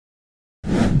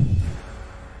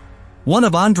One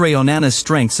of Andre Onana's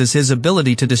strengths is his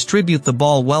ability to distribute the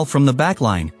ball well from the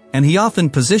backline, and he often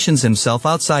positions himself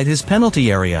outside his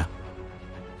penalty area.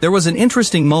 There was an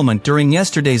interesting moment during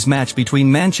yesterday's match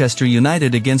between Manchester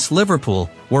United against Liverpool,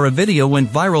 where a video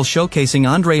went viral showcasing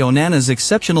Andre Onana's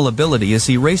exceptional ability as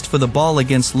he raced for the ball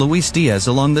against Luis Diaz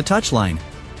along the touchline.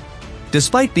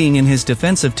 Despite being in his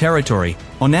defensive territory,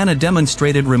 Onana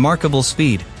demonstrated remarkable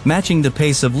speed, matching the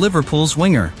pace of Liverpool's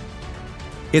winger.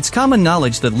 It's common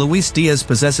knowledge that Luis Diaz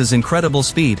possesses incredible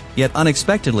speed, yet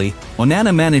unexpectedly,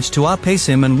 Onana managed to outpace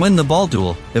him and win the ball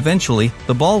duel. Eventually,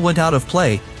 the ball went out of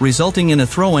play, resulting in a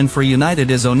throw-in for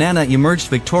United as Onana emerged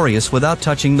victorious without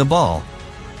touching the ball.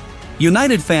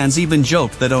 United fans even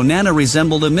joked that Onana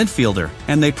resembled a midfielder,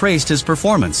 and they praised his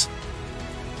performance.